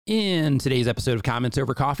In today's episode of Comments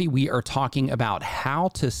Over Coffee, we are talking about how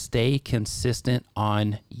to stay consistent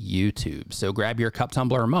on YouTube. So grab your cup,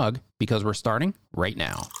 tumbler, or mug because we're starting right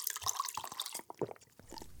now.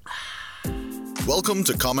 Welcome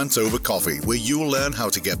to Comments Over Coffee, where you'll learn how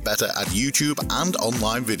to get better at YouTube and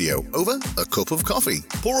online video over a cup of coffee.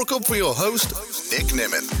 Pour a cup for your host, Nick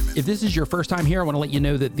Nimmin. If this is your first time here, I want to let you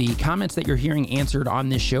know that the comments that you're hearing answered on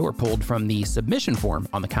this show are pulled from the submission form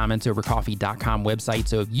on the commentsovercoffee.com website.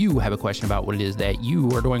 So if you have a question about what it is that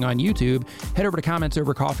you are doing on YouTube, head over to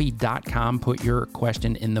commentsovercoffee.com, put your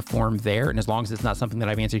question in the form there. And as long as it's not something that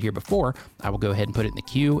I've answered here before, I will go ahead and put it in the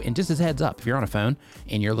queue. And just as a heads up, if you're on a phone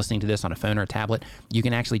and you're listening to this on a phone or a tablet, you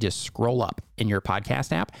can actually just scroll up in your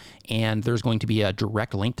podcast app and there's going to be a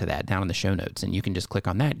direct link to that down in the show notes. And you can just click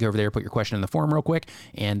on that, go over there, put your question in the form real quick,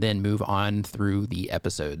 and then move on through the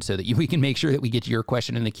episode so that we can make sure that we get your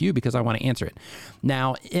question in the queue because I want to answer it.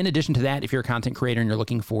 Now, in addition to that, if you're a content creator and you're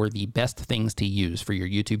looking for the best things to use for your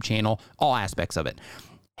YouTube channel, all aspects of it,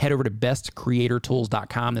 head over to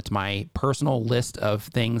bestcreatortools.com. That's my personal list of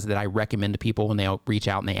things that I recommend to people when they reach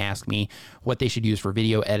out and they ask me what they should use for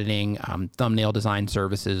video editing, thumbnail design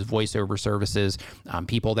services, voiceover services,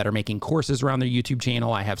 people that are making courses around their YouTube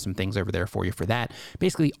channel. I have some things over there for you for that.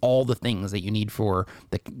 Basically, all the things that you need for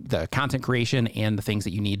the content creation and the things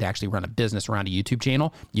that you need to actually run a business around a YouTube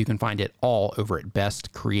channel. You can find it all over at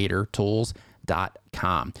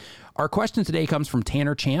bestcreatortools.com. Our question today comes from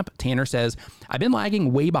Tanner Champ. Tanner says, I've been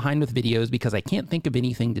lagging way behind with videos because I can't think of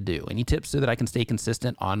anything to do. Any tips so that I can stay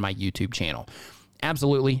consistent on my YouTube channel?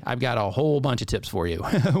 Absolutely. I've got a whole bunch of tips for you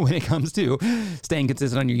when it comes to staying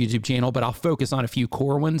consistent on your YouTube channel, but I'll focus on a few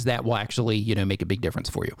core ones that will actually, make a big difference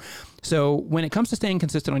for you. So when it comes to staying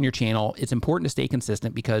consistent on your channel, it's important to stay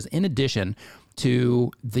consistent because in addition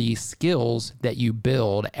to the skills that you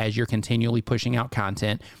build as you're continually pushing out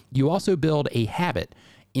content, you also build a habit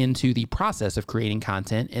into the process of creating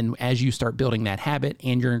content. And as you start building that habit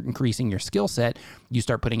and you're increasing your skill set, you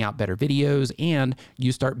start putting out better videos and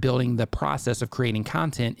you start building the process of creating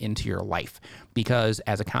content into your life. Because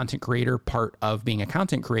as a content creator, part of being a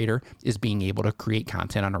content creator is being able to create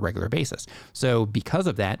content on a regular basis. So because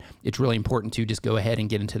of that, it's really important to just go ahead and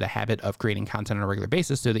get into the habit of creating content on a regular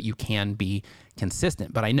basis so that you can be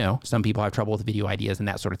consistent. But I know some people have trouble with video ideas and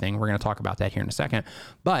that sort of thing. We're going to talk about that here in a second.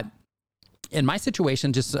 But in my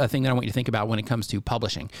situation, just a thing that I want you to think about when it comes to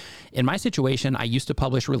publishing. In my situation, I used to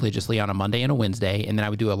publish religiously on a Monday and a Wednesday, and then I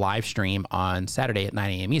would do a live stream on Saturday at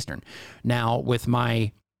 9 a.m. Eastern. Now, with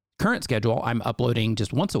my current schedule, I'm uploading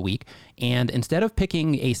just once a week. And instead of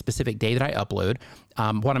picking a specific day that I upload,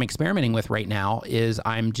 what I'm experimenting with right now is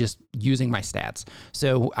I'm just using my stats.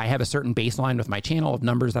 So I have a certain baseline with my channel of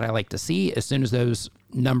numbers that I like to see. As soon as those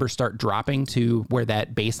numbers start dropping to where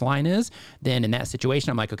that baseline is, then in that situation,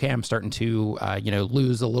 I'm like, okay, I'm starting to,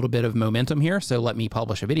 lose a little bit of momentum here. So let me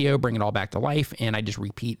publish a video, bring it all back to life. And I just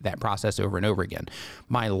repeat that process over and over again.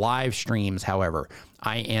 My live streams, however,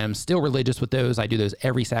 I am still religious with those. I do those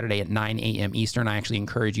every Saturday at 9 a.m. Eastern. I actually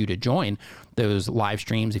encourage you to join those live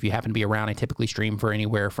streams. If you happen to be around, I typically stream for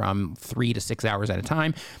anywhere from 3 to 6 hours at a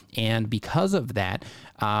time. And because of that,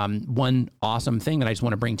 one awesome thing that I just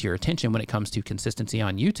want to bring to your attention when it comes to consistency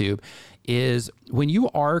on YouTube is when you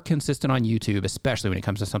are consistent on YouTube, especially when it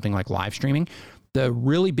comes to something like live streaming, the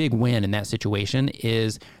really big win in that situation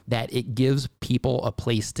is that it gives people a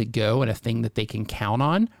place to go and a thing that they can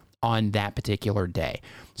count on that particular day.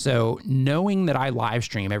 So knowing that I live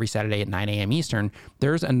stream every Saturday at 9 a.m. Eastern,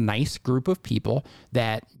 there's a nice group of people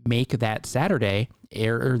that make that Saturday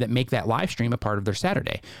or that make that live stream a part of their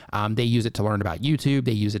Saturday. They use it to learn about YouTube.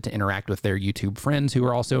 They use it to interact with their YouTube friends who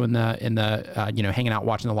are also in the hanging out,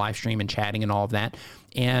 watching the live stream and chatting and all of that.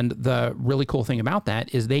 And the really cool thing about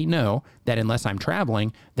that is they know that unless I'm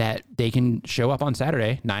traveling, that they can show up on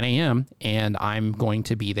Saturday, 9 a.m., and I'm going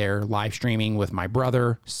to be there live streaming with my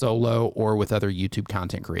brother, solo, or with other YouTube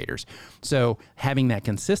content creators. So having that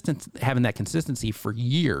consistency for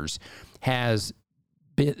years has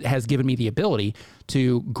given me the ability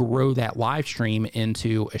to grow that live stream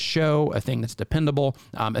into a show, a thing that's dependable,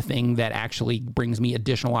 a thing that actually brings me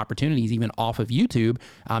additional opportunities even off of YouTube.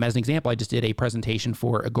 As an example, I just did a presentation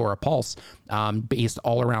for Agora Pulse based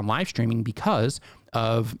all around live streaming because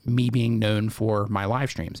of me being known for my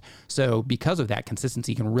live streams. So because of that,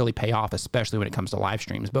 consistency can really pay off, especially when it comes to live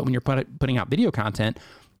streams. But when you're putting out video content,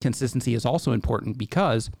 consistency is also important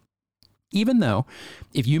because even though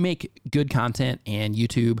if you make good content and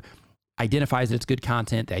YouTube identifies that it's good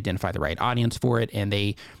content, they identify the right audience for it, and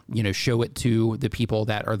they, show it to the people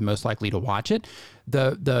that are the most likely to watch it.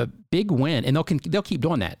 The big win, and they'll keep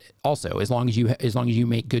doing that also as long as you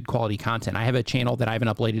make good quality content. I have a channel that I haven't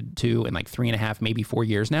uploaded to in like 3.5, maybe 4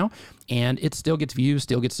 years now, and it still gets views,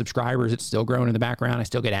 still gets subscribers, it's still growing in the background. I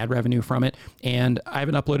still get ad revenue from it, and I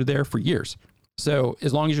haven't uploaded there for years. So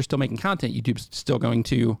as long as you're still making content, YouTube's still going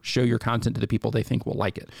to show your content to the people they think will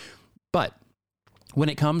like it. But when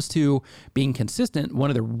it comes to being consistent, one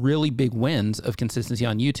of the really big wins of consistency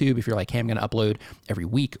on YouTube, if you're like, hey, I'm going to upload every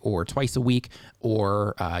week or twice a week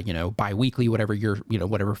or, bi-weekly, whatever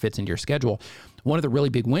whatever fits into your schedule. One of the really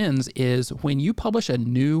big wins is when you publish a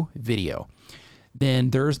new video, then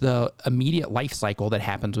there's the immediate life cycle that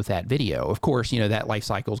happens with that video. Of course, that life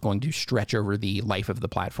cycle is going to stretch over the life of the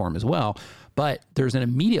platform as well, but there's an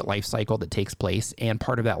immediate life cycle that takes place. And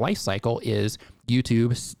part of that life cycle is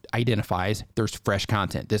YouTube identifies there's fresh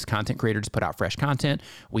content. This content creator just put out fresh content.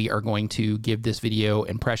 We are going to give this video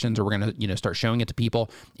impressions, or we're going to, start showing it to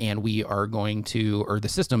people, and we are going to, or the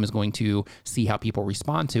system is going to see how people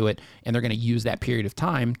respond to it. And they're going to use that period of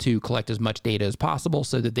time to collect as much data as possible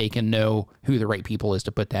so that they can know who the right people is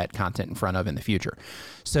to put that content in front of in the future.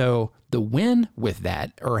 So the win with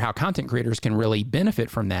that, or how content creators can really benefit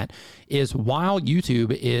from that, is while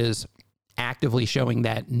YouTube is actively showing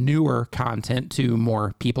that newer content to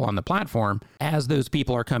more people on the platform, as those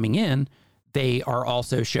people are coming in, they are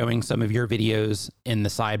also showing some of your videos in the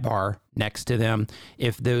sidebar next to them.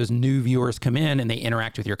 If those new viewers come in and they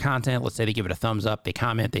interact with your content, let's say they give it a thumbs up, they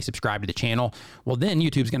comment, they subscribe to the channel, well, then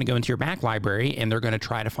YouTube's going to go into your back library and they're going to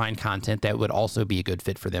try to find content that would also be a good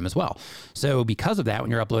fit for them as well. So because of that,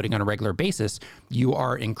 when you're uploading on a regular basis, you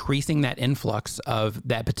are increasing that influx of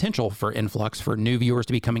that potential for influx for new viewers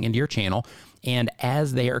to be coming into your channel. And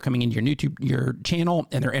as they are coming into your channel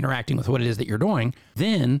and they're interacting with what it is that you're doing,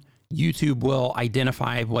 then YouTube will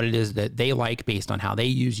identify what it is that they like based on how they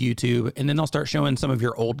use YouTube. And then they'll start showing some of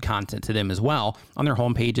your old content to them as well on their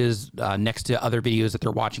home pages, next to other videos that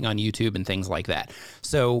they're watching on YouTube and things like that.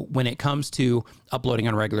 So when it comes to uploading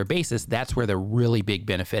on a regular basis, that's where the really big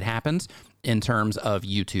benefit happens in terms of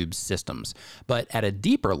YouTube's systems. But at a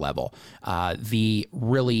deeper level, the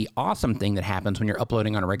really awesome thing that happens when you're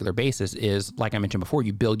uploading on a regular basis is, like I mentioned before,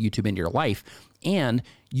 you build YouTube into your life, and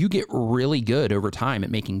you get really good over time at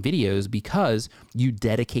making videos because you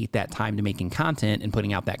dedicate that time to making content and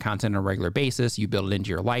putting out that content on a regular basis. You build it into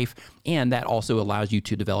your life, and that also allows you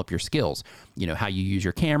to develop your skills. How you use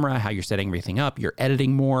your camera, how you're setting everything up, you're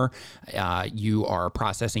editing more, you are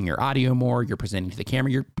processing your audio more, you're presenting to the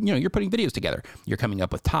camera, you're putting videos together, you're coming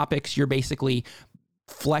up with topics, you're basically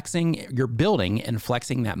you're building and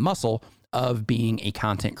flexing that muscle of being a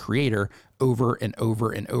content creator over and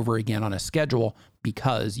over and over again on a schedule,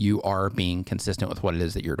 because you are being consistent with what it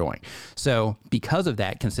is that you're doing. So because of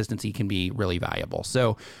that, consistency can be really valuable.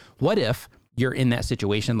 So what if you're in that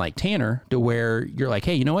situation like Tanner, to where you're like,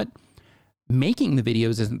 hey, you know what? Making the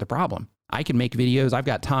videos isn't the problem. I can make videos. I've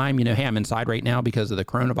got time, hey, I'm inside right now because of the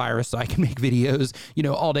coronavirus, so I can make videos,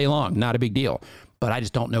 all day long. Not a big deal. But I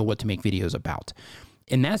just don't know what to make videos about.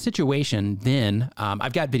 In that situation, then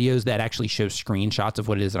I've got videos that actually show screenshots of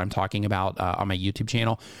what it is that I'm talking about on my YouTube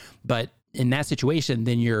channel. But in that situation,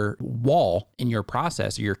 then your wall in your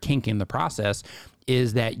process, or your kink in the process,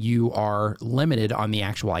 is that you are limited on the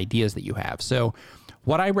actual ideas that you have. So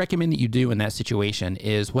what I recommend that you do in that situation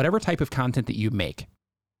is, whatever type of content that you make,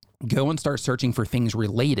 go and start searching for things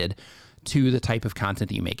related to the type of content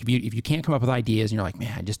that you make. If you can't come up with ideas and you're like,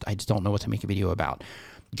 man, I just don't know what to make a video about,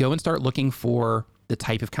 go and start looking for the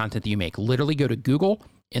type of content that you make. Literally go to Google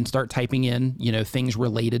and start typing in, things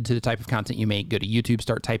related to the type of content you make. Go to YouTube,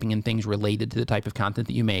 start typing in things related to the type of content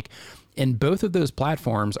that you make. And both of those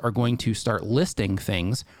platforms are going to start listing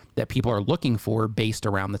things that people are looking for based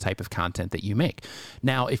around the type of content that you make.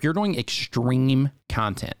 Now, if you're doing extreme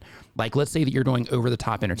content, like let's say that you're doing over the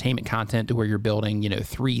top entertainment content to where you're building,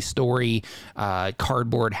 3-story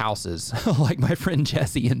cardboard houses, like my friend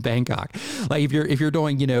Jesse in Bangkok. Like if you're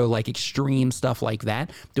doing, like extreme stuff like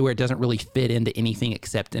that, to where it doesn't really fit into anything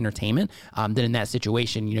except entertainment, then in that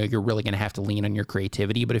situation, you're really going to have to lean on your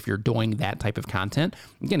creativity. But if you're doing that type of content,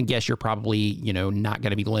 I'm going to guess you're probably, not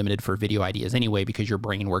going to be limited for video ideas anyway, because your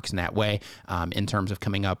brain works in that way, in terms of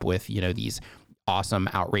coming up with, these awesome,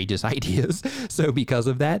 outrageous ideas. So because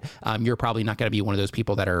of that, you're probably not going to be one of those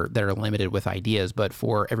people that are limited with ideas. But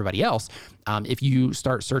for everybody else, if you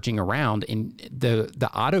start searching around in the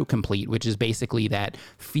autocomplete, which is basically that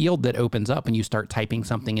field that opens up when you start typing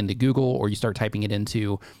something into Google, or you start typing it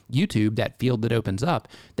into YouTube, that field that opens up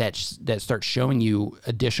that starts showing you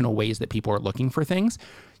additional ways that people are looking for things,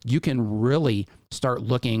 you can really start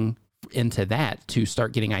looking into that to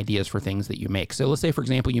start getting ideas for things that you make. So let's say, for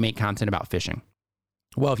example, you make content about fishing.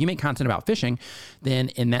 Well, if you make content about fishing, then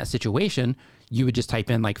in that situation, you would just type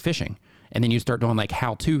in like fishing. And then you start doing like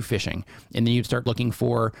how-to fishing. And then you'd start looking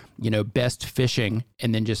for, best fishing,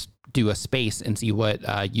 and then just do a space and see what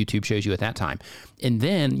YouTube shows you at that time. And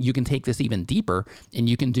then you can take this even deeper and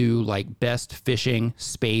you can do like best fishing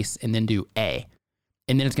space and then do A.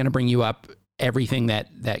 And then it's going to bring you up everything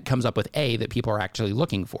that comes up with A that people are actually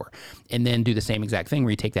looking for. And then do the same exact thing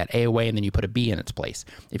where you take that A away and then you put a B in its place.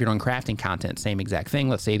 If you're doing crafting content, same exact thing.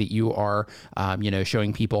 Let's say that you are,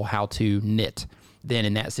 showing people how to knit. Then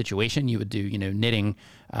in that situation, you would do, knitting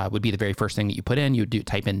would be the very first thing that you put in. You would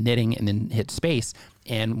type in knitting and then hit space.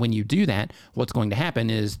 And when you do that, what's going to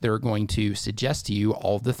happen is they're going to suggest to you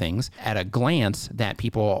all the things at a glance that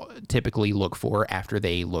people typically look for after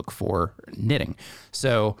they look for knitting.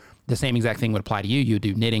 So the same exact thing would apply to you. You would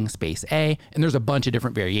do knitting space A, and there's a bunch of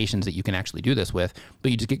different variations that you can actually do this with,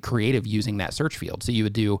 but you just get creative using that search field. So you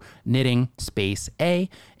would do knitting space A,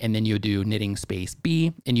 and then you would do knitting space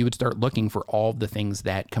B, and you would start looking for all of the things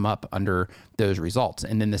that come up under those results.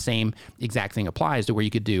 And then the same exact thing applies to where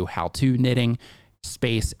you could do how-to knitting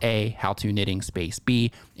space A, how-to knitting space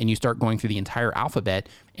B, and you start going through the entire alphabet.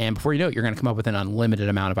 And before you know it, you're going to come up with an unlimited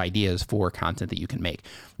amount of ideas for content that you can make.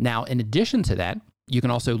 Now, in addition to that, you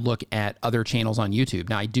can also look at other channels on YouTube.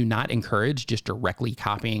 Now, I do not encourage just directly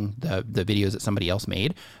copying the videos that somebody else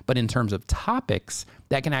made, but in terms of topics,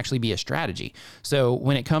 that can actually be a strategy. So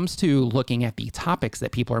when it comes to looking at the topics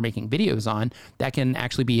that people are making videos on, that can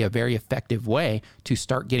actually be a very effective way to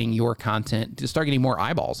start getting your content, to start getting more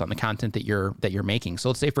eyeballs on the content that you're making. So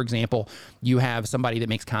let's say, for example, you have somebody that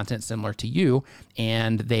makes content similar to you,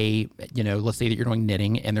 and they, let's say that you're doing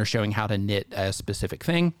knitting and they're showing how to knit a specific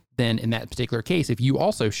thing. Then in that particular case, if you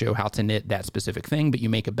also show how to knit that specific thing, but you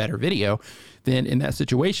make a better video, then in that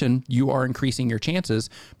situation, you are increasing your chances,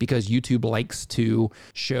 because YouTube likes to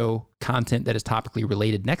show content that is topically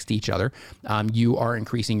related next to each other. You are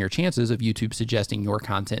increasing your chances of YouTube suggesting your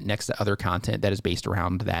content next to other content that is based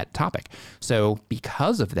around that topic. So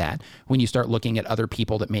because of that, when you start looking at other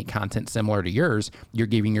people that make content similar to yours, you're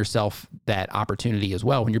giving yourself that opportunity as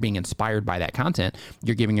well. When you're being inspired by that content,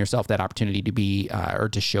 you're giving yourself that opportunity to be, or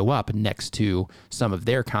to show up next to some of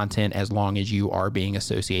their content, as long as you are being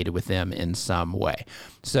associated with them in some way.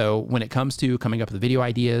 So when it comes to coming up with video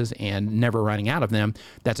ideas and never running out of them,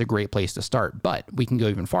 that's a great place to start. But we can go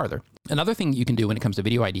even farther. Another thing you can do when it comes to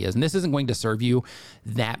video ideas, and this isn't going to serve you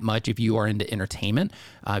that much if you are into entertainment,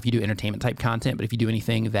 if you do entertainment type content, but if you do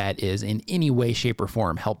anything that is in any way, shape, or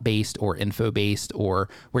form help-based or info-based, or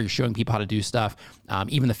where you're showing people how to do stuff,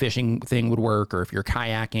 even the fishing thing would work, or if you're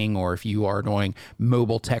kayaking, or if you are doing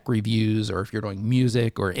mobile tech reviews, or if you're doing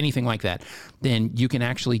music or anything like that, then you can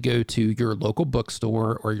actually go to your local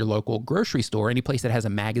bookstore or your local grocery store, any place that has a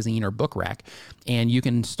magazine or book rack, and you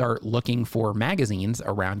can start looking for magazines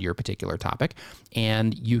around your particular topic,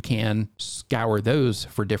 and you can scour those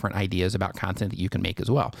for different ideas about content that you can make as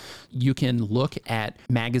well. You can look at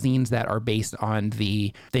magazines that are based on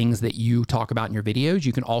the things that you talk about in your videos.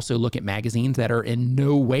 You can also look at magazines that are in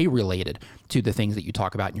no way related to the things that you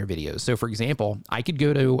talk about in your videos. So for example, I could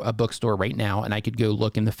go to a bookstore right now and I could go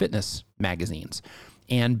look in the fitness magazines.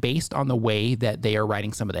 And based on the way that they are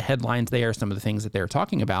writing some of the headlines there, some of the things that they're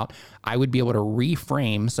talking about, I would be able to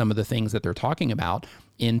reframe some of the things that they're talking about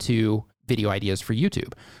into video ideas for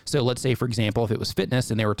YouTube. So let's say, for example, if it was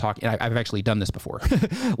fitness and they were talking, I've actually done this before.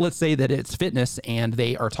 Let's say that it's fitness and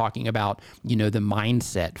they are talking about, the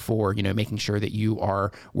mindset for, making sure that you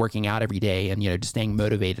are working out every day and, just staying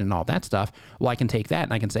motivated and all that stuff. Well, I can take that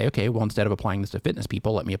and I can say, okay, well, instead of applying this to fitness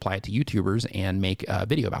people, let me apply it to YouTubers and make a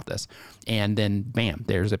video about this. And then bam,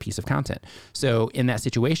 there's a piece of content. So in that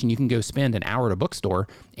situation, you can go spend an hour at a bookstore.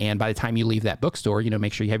 And by the time you leave that bookstore,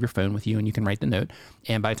 make sure you have your phone with you and you can write the note.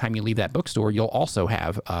 And by the time you leave that bookstore, you'll also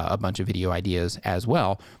have a bunch of video ideas as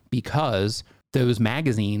well, because those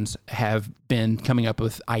magazines have been coming up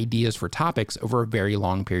with ideas for topics over a very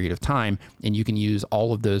long period of time. And you can use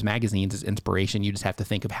all of those magazines as inspiration. You just have to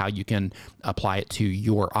think of how you can apply it to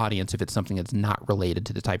your audience if it's something that's not related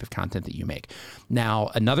to the type of content that you make. Now,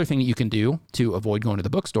 another thing that you can do to avoid going to the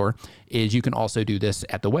bookstore is you can also do this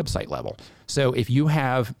at the website level. So if you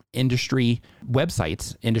have industry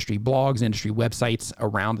websites, industry blogs, industry websites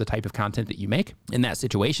around the type of content that you make, in that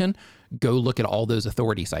situation, go look at all those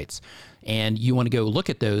authority sites. And you want to go look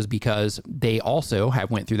at those because they also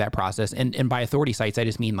have went through that process. And by authority sites, I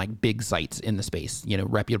just mean like big sites in the space,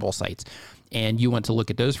 reputable sites. and you want to look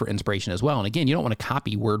at those for inspiration as well. And again, you don't want to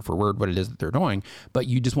copy word for word what it is that they're doing, but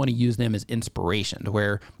you just want to use them as inspiration to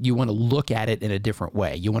where you want to look at it in a different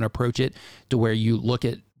way. You want to approach it to where you look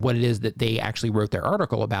at what it is that they actually wrote their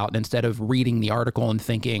article about. And instead of reading the article and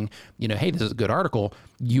thinking, hey, this is a good article,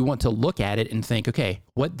 you want to look at it and think, okay,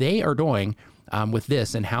 what they are doing with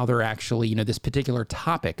this and how they're actually, this particular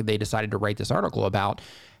topic they decided to write this article about,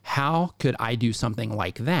 how could I do something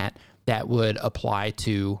like that would apply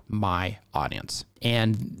to my audience?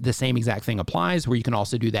 And the same exact thing applies where you can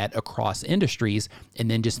also do that across industries,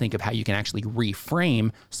 and then just think of how you can actually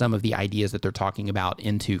reframe some of the ideas that they're talking about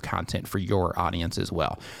into content for your audience as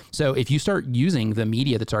well. So if you start using the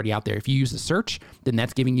media that's already out there, if you use the search, then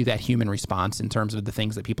that's giving you that human response in terms of the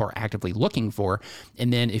things that people are actively looking for.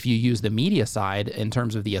 And then if you use the media side in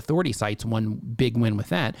terms of the authority sites, one big win with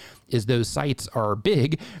that is those sites are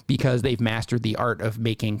big because they've mastered the art of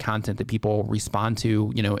making content that people respond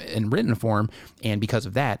to, in written form. And because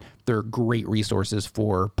of that, they're great resources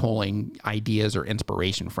for pulling ideas or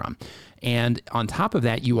inspiration from. And on top of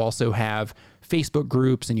that, you also have Facebook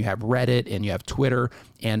groups, and you have Reddit, and you have Twitter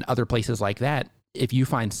and other places like that. If you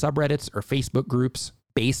find subreddits or Facebook groups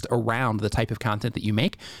based around the type of content that you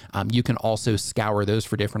make, you can also scour those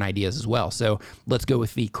for different ideas as well. So let's go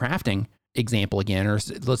with the crafting example again, or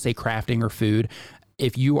let's say crafting or food.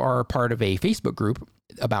 If you are part of a Facebook group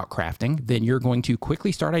about crafting, then you're going to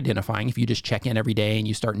quickly start identifying. If you just check in every day and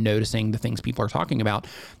you start noticing the things people are talking about,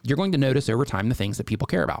 you're going to notice over time the things that people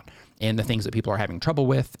care about and the things that people are having trouble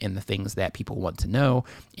with and the things that people want to know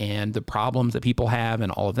and the problems that people have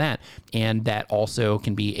and all of that. And that also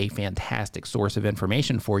can be a fantastic source of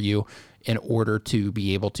information for you in order to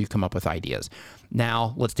be able to come up with ideas.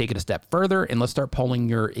 Now, let's take it a step further and let's start polling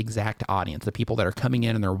your exact audience, the people that are coming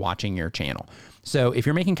in and they're watching your channel. So if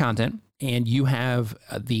you're making content and you have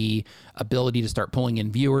the ability to start pulling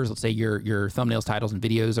in viewers, let's say your thumbnails, titles, and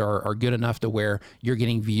videos are good enough to where you're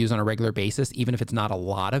getting views on a regular basis, even if it's not a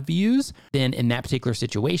lot of views, then in that particular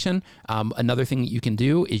situation, another thing that you can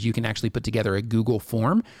do is you can actually put together a Google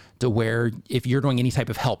form to where if you're doing any type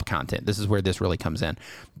of help content, this is where this really comes in.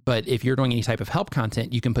 But if you're doing any type of help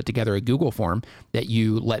content, you can put together a Google form that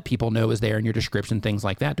you let people know is there in your description, things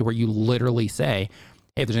like that, to where you literally say,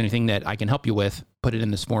 hey, if there's anything that I can help you with, put it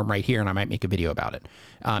in this form right here and I might make a video about it.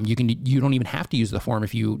 You don't even have to use the form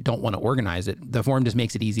if you don't want to organize it. The form just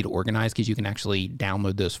makes it easy to organize because you can actually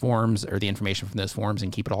download those forms or the information from those forms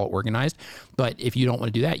and keep it all organized. But if you don't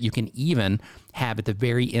want to do that, you can even have at the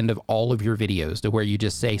very end of all of your videos to where you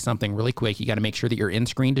just say something really quick. You got to make sure that your end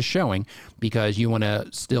screen is showing because you want to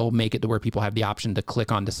still make it to where people have the option to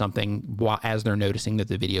click onto something as they're noticing that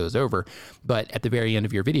the video is over. But at the very end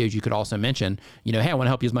of your videos, you could also mention, hey, I want to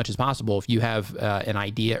help you as much as possible. If you have an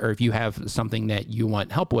idea or if you have something that you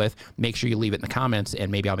want help with, make sure you leave it in the comments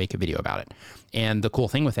and maybe I'll make a video about it. And the cool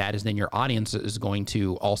thing with that is then your audience is going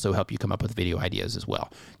to also help you come up with video ideas as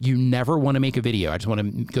well. You never want to make a video. I just want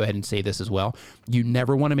to go ahead and say this as well. You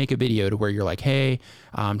never want to make a video to where you're like, hey,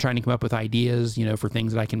 I'm trying to come up with ideas, for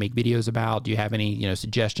things that I can make videos about. Do you have any,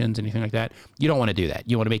 suggestions, anything like that? You don't want to do that.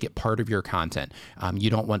 You want to make it part of your content. You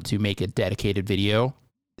don't want to make a dedicated video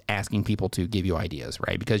asking people to give you ideas,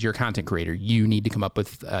 right? Because you're a content creator, you need to come up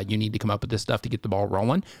with this stuff to get the ball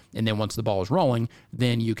rolling. And then once the ball is rolling,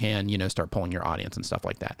 then you can, start pulling your audience and stuff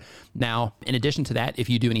like that. Now, in addition to that, if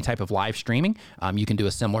you do any type of live streaming, you can do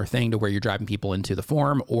a similar thing to where you're driving people into the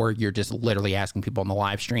forum, or you're just literally asking people on the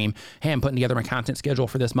live stream, hey, I'm putting together my content schedule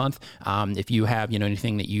for this month. If you have,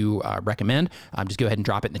 anything that you recommend, just go ahead and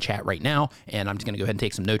drop it in the chat right now. And I'm just going to go ahead and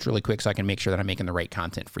take some notes really quick so I can make sure that I'm making the right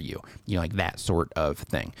content for you, like that sort of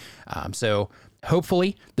thing. So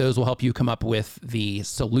hopefully those will help you come up with the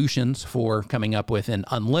solutions for coming up with an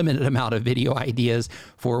unlimited amount of video ideas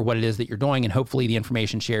for what it is that you're doing. And hopefully the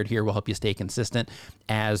information shared here will help you stay consistent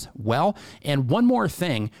as well. And one more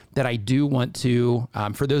thing that I do want to,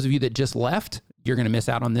 for those of you that just left, you're going to miss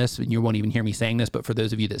out on this and you won't even hear me saying this, but for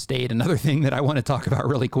those of you that stayed, another thing that I want to talk about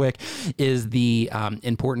really quick is the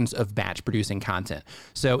importance of batch producing content.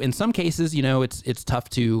 So in some cases, it's tough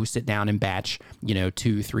to sit down and batch,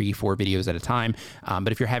 2, 3, 4 videos at a time.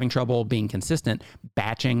 But if you're having trouble being consistent,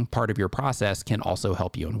 batching part of your process can also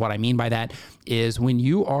help you. And what I mean by that is when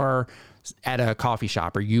you are at a coffee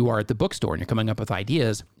shop or you are at the bookstore and you're coming up with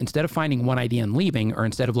ideas, instead of finding one idea and leaving, or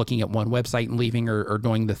instead of looking at one website and leaving, or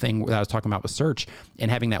doing the thing that I was talking about with search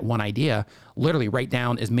and having that one idea, literally write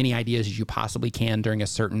down as many ideas as you possibly can during a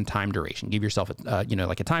certain time duration. Give yourself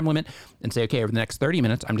like a time limit and say, okay, over the next 30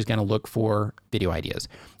 minutes, I'm just going to look for video ideas.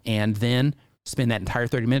 And then spend that entire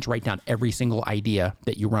 30 minutes, write down every single idea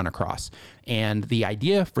that you run across. And the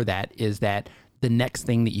idea for that is that the next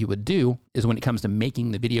thing that you would do is when it comes to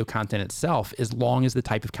making the video content itself, as long as the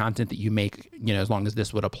type of content that you make, as long as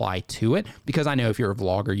this would apply to it, because I know if you're a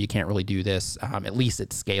vlogger, you can't really do this, at least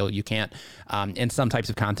at scale, you can't. In some types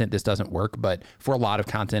of content, this doesn't work, but for a lot of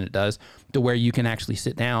content, it does, to where you can actually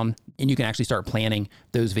sit down and you can actually start planning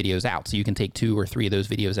those videos out. So you can take 2 or 3 of those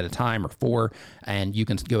videos at a time, or 4, and you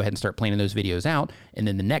can go ahead and start planning those videos out. And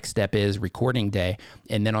then the next step is recording day.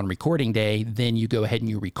 And then on recording day, then you go ahead and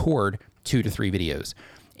you record 2 to 3 videos.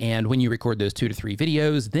 And when you record those 2 to 3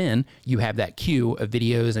 videos, then you have that queue of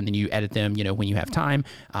videos, and then you edit them, when you have time.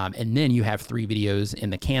 And then you have 3 videos in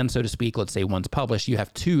the can, so to speak. Let's say one's published. You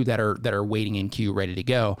have 2 that are waiting in queue, ready to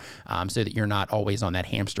go, so that you're not always on that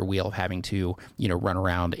hamster wheel of having to, run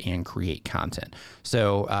around and create content.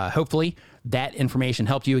 So hopefully that information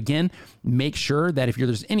helped you. Again, make sure that if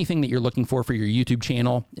there's anything that you're looking for your YouTube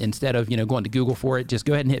channel, instead of, going to Google for it, just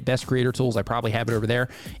go ahead and hit Best Creator Tools. I probably have it over there.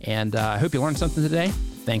 And I hope you learned something today.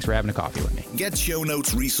 Thanks for having a coffee with me. Get show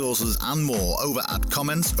notes, resources, and more over at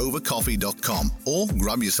commentsovercoffee.com, or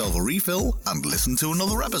grab yourself a refill and listen to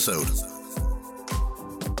another episode.